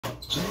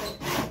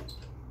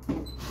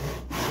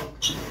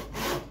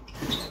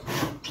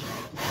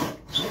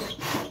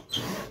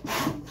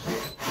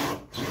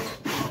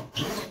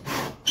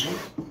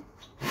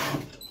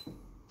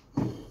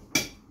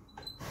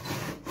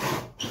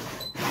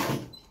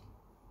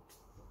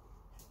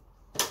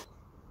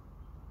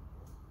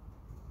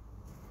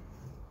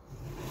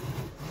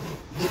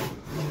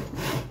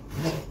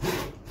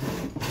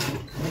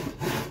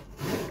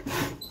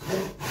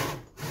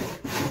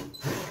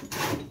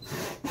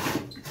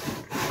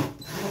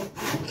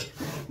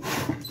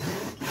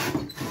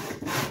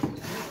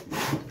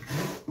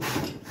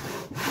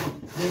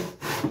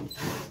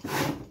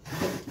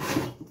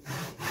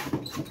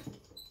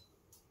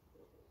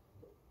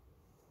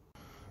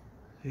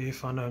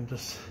if I know I'm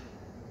just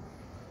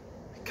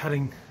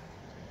cutting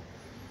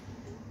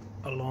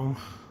along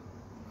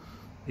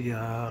the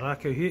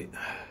rākau here.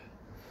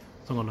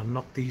 So I'm going to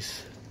knock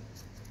these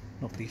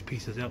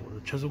pieces out with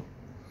a chisel,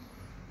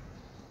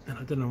 and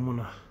I didn't want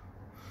to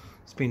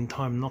spend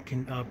time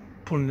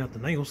pulling out the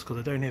nails because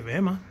I don't have a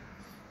hammer.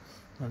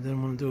 I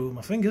didn't want to do it with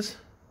my fingers,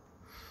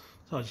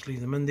 so I just leave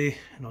them in there,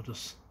 and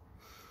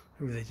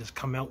they just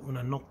come out when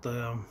I knock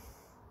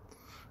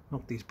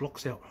these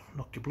blocks out.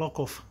 Knock your block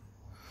off.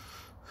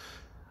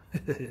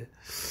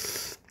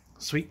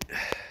 Sweet.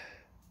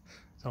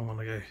 So I'm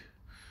gonna go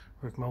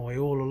work my way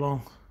all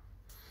along.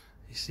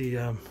 You see,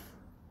 I'm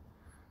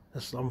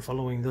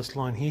following this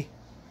line here.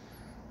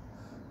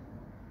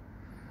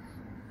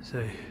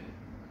 So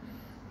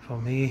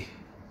from here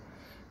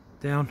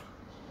down,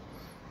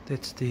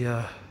 that's the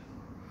I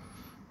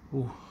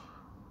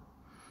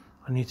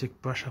need to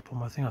brush up on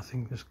my thing. I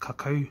think there's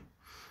kakao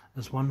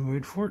is one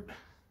word for it.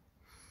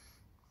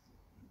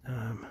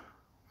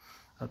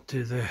 Up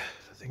to I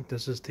think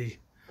this is the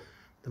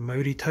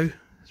Maori toe.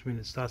 Is when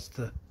it starts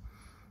to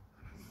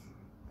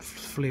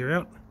flare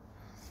out.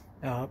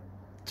 Up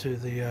to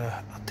the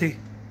ate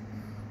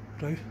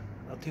rau.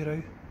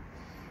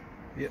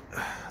 Yeah,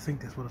 I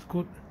think that's what it's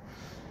called.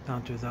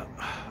 Down to that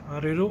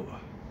arero.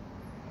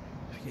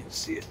 If you can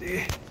see it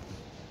there.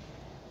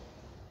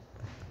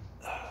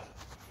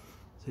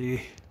 So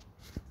yeah,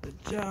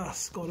 it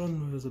just got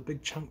on. There was a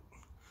big chunk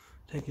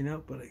taken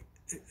out, but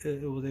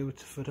it was able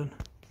to fit in,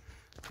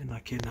 and I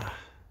can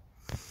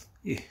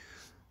yeah,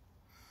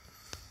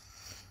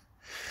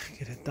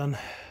 get it done.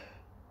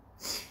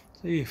 So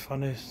yeah, I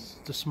know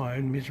just my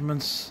own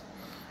measurements.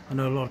 I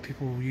know a lot of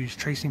people use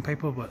tracing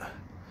paper, but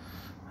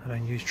I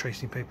don't use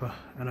tracing paper,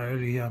 and I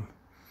only hit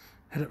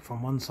it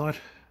from one side.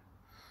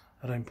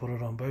 I don't put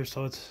it on both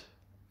sides.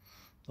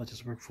 I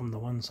just work from the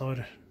one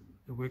side.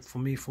 It worked for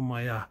me for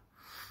my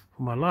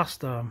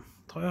last Taiaha,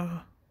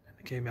 and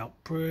it came out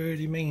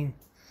pretty mean.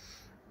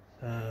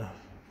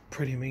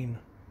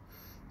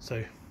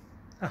 So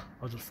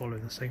I'll just follow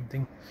the same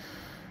thing.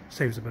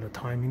 Saves a bit of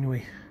time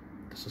anyway.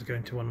 This is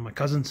going to one of my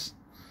cousins.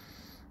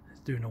 He's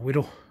doing a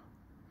whittle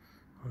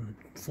on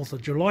the 4th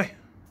of July.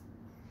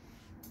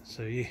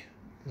 So yeah,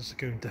 this is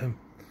going to him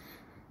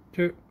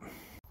too.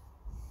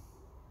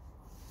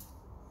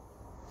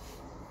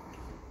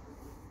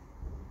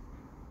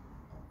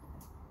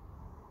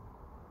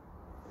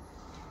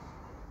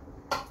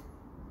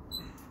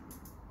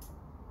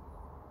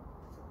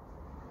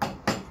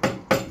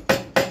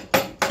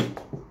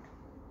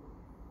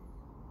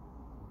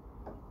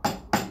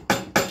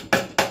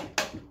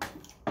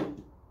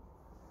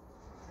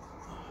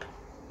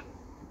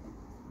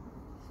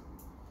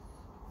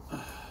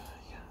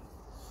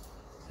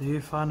 So yeah,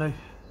 whānau,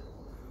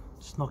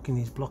 just knocking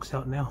these blocks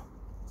out now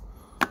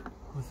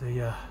with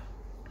the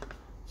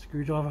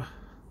screwdriver.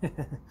 I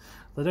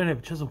don't have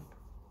a chisel,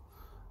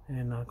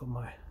 and I've got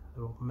my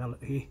little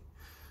mallet here.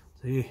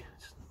 So yeah,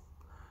 just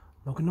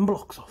knocking them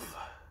blocks off.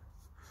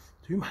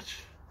 Too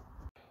much.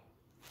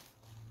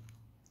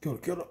 Kia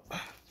ora, kia ora.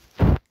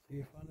 So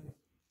yeah, whānau,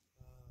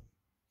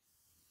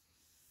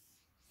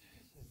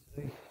 so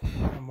today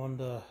I'm on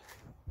this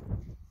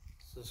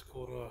is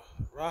called a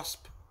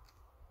rasp.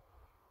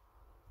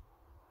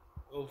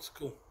 Old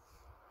school,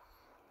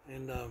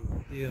 and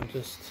yeah, I'm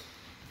just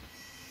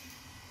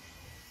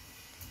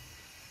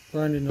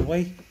grinding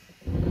away,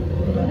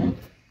 you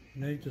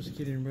know, just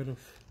getting rid of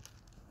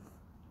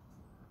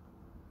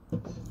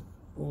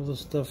all the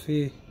stuff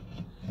here,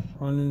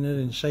 grinding it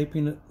and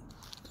shaping it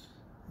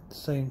at the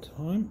same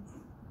time.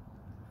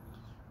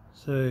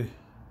 So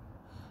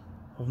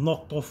I've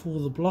knocked off all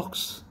the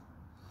blocks,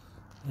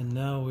 and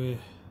now we're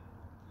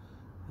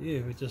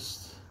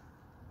just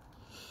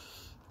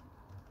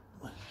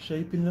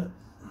shaping it.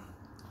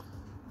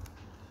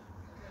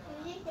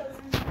 My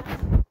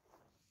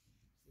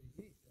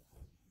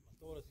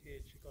daughter's here,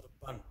 she got a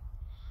bun.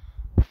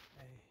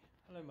 Hey,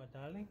 hello my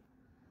darling.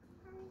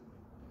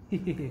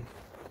 Keep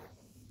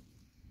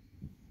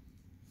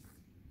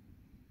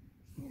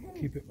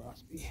it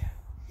raspy.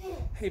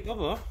 Hey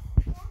Bubba.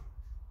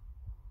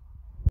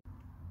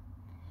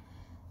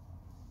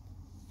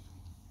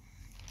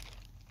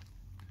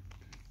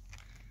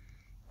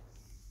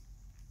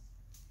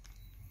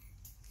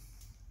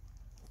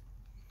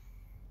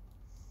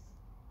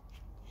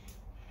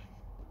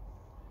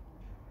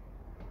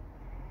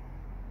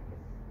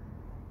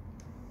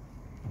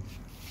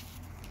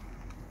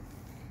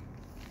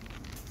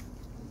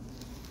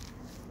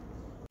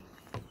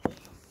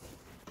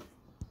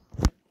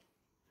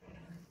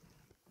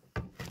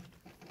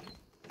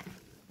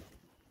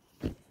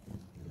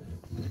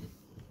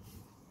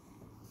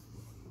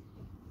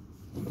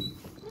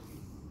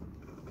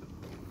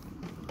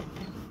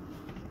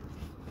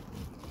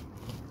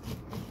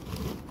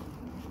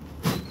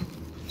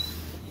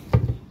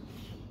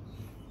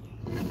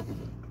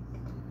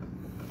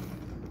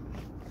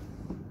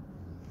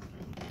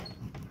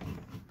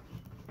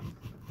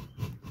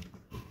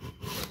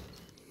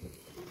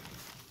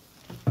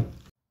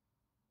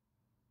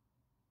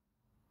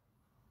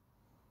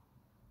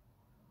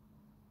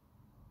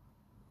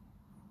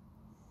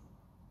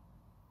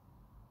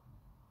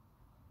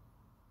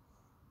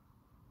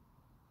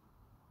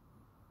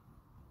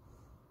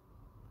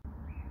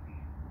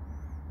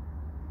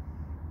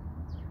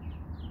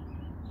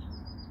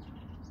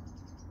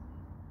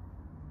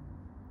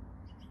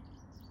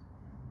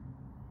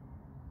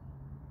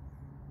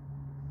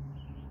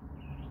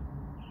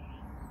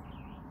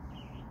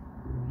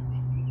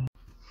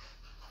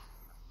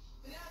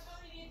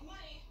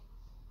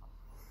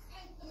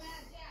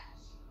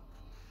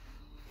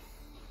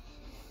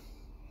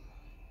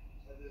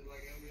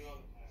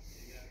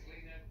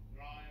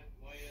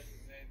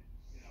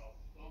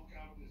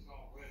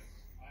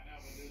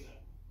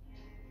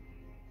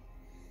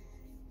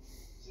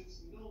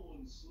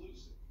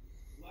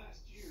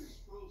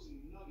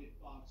 Market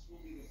box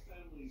will be the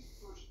family's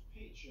first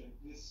paycheck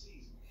this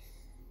season.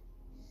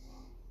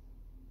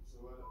 So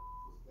what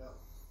is that?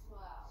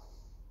 Wow.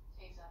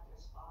 Takes after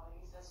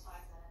spotting. He says 5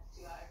 minutes,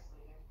 2 hours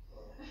later.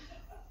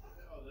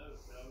 Oh, that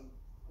was 7.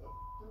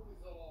 Took me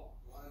so long.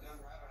 Lying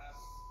down rather happy.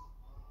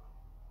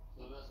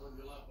 So that's what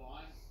you left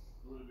behind?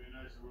 It would have been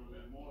nice, it would have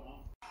been more, huh?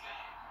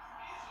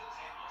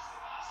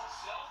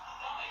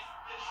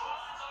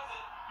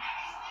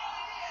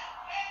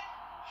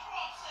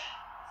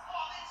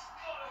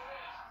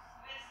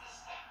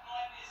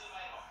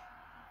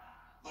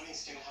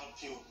 Bunnings can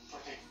help you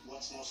protect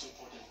what's most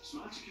important.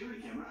 Smart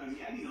security camera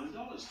only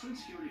 $89. Twin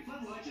security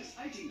floodlight just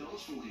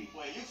 $18.40.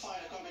 Where you find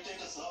a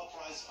competitor's low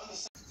price on the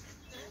same.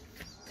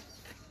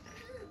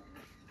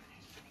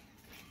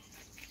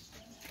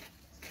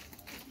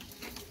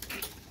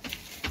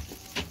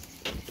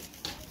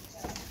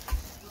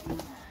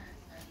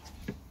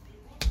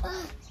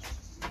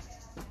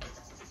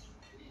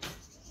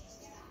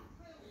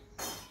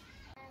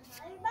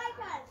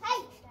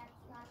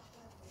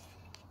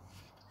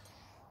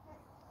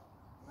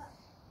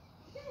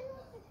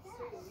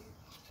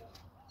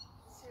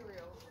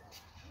 Cereal.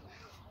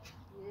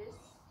 Yes.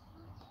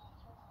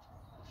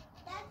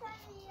 That's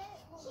only it.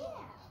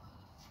 Yeah.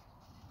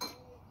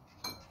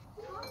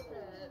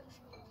 Chocolate.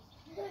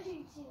 Bloody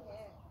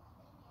dear.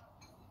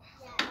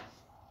 Yeah.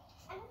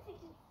 I don't think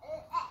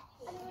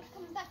I'm gonna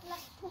come back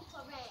like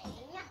pooper rain.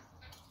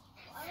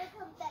 I'm gonna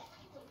come back to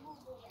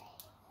pooper rain.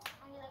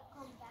 I'm gonna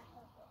come back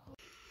like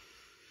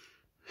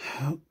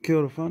Kia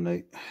ora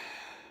whānau.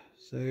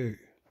 So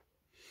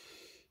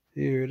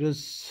here it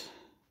is,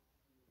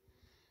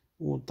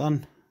 all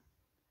done.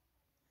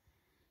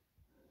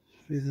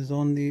 Feathers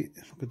on there.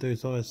 Look at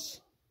those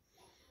eyes.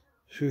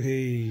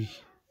 Shuhi.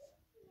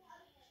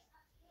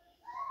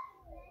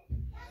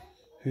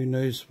 Who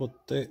knows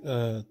what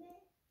that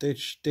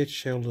dead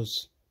shell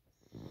is?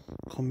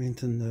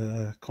 Comment in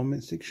the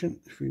comment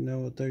section if you know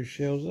what those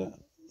shells are,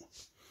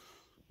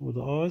 or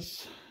the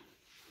eyes.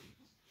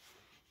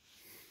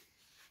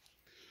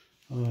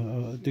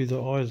 I do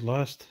the eyes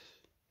last,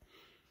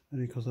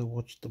 only because I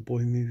watched the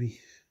boy movie.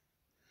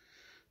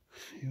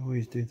 You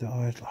always do the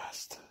eyes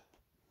last.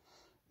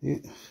 Yeah,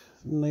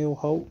 nail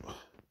hole.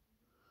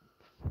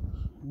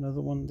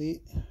 Another one there.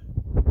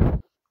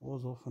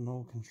 Was off an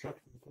old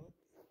construction site.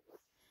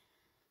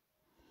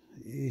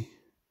 Yeah.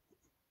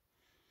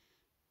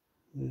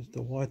 There's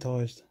the white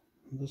eyes.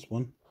 This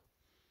one.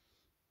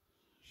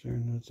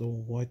 Showing it's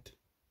all white.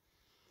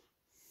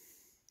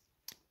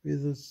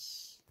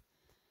 Feathers.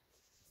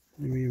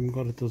 And we even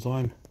got a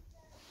design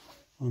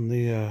on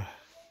the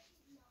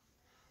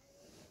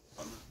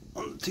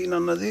tin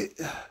under there.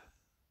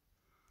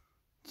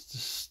 It's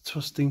just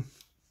twisting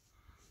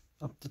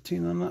up the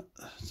tin on it.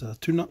 It's a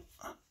tuna.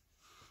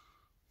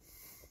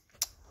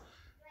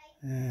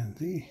 And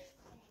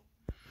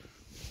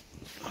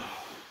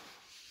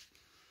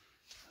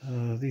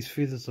these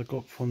feathers I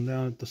got from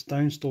down at the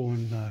stone store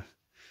in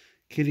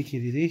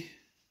Kirikiri there,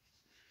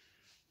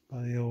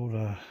 by the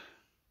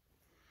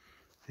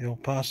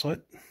old par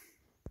site.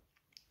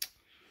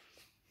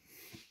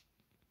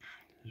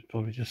 There's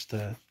probably just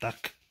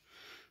duck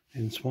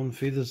and swan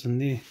feathers in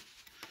there,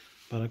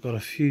 but I got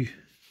a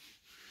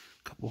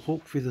couple of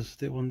hawk feathers.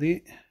 That one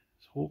there,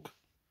 it's hawk.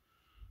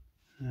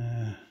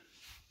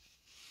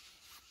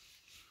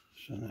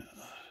 So now,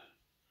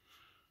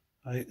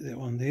 that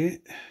one there,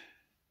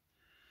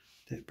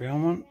 that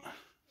brown one,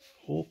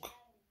 hawk.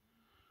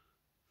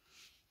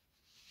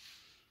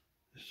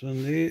 This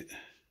one there,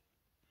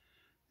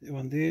 that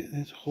one there,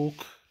 that's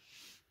hawk.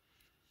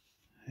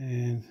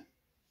 And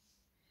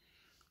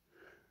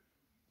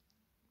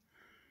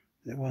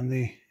that one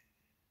there,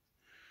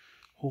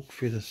 hawk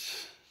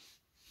feathers.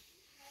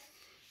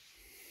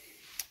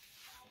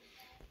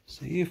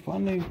 So yeah,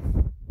 finally,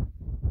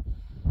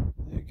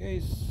 there it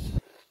goes,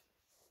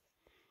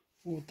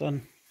 all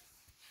done,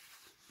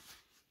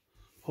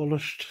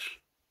 polished.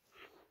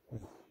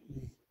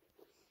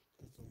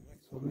 That's some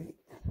wax for me.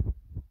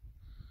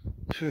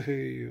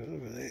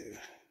 Look at that,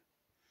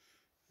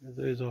 look at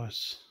those eyes.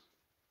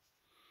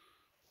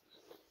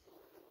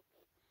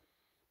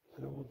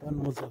 So all done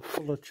with a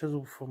fuller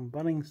chisel from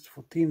Bunnings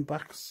for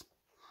 $10.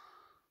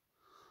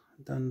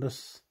 Done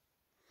this.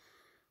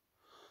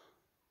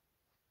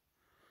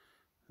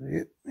 So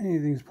yep,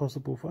 anything's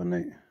possible for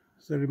me.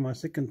 It's only my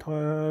second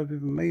Taiaha I've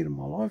ever made in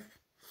my life,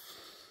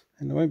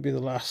 and it won't be the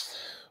last.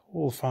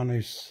 All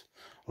whānau's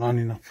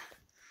lining up.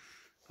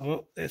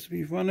 Oh, that's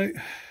me whānau.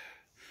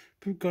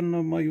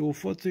 Pukana mai o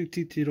whatu,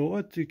 te te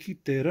roa atu ki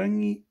te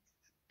rangi,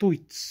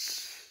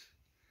 toits.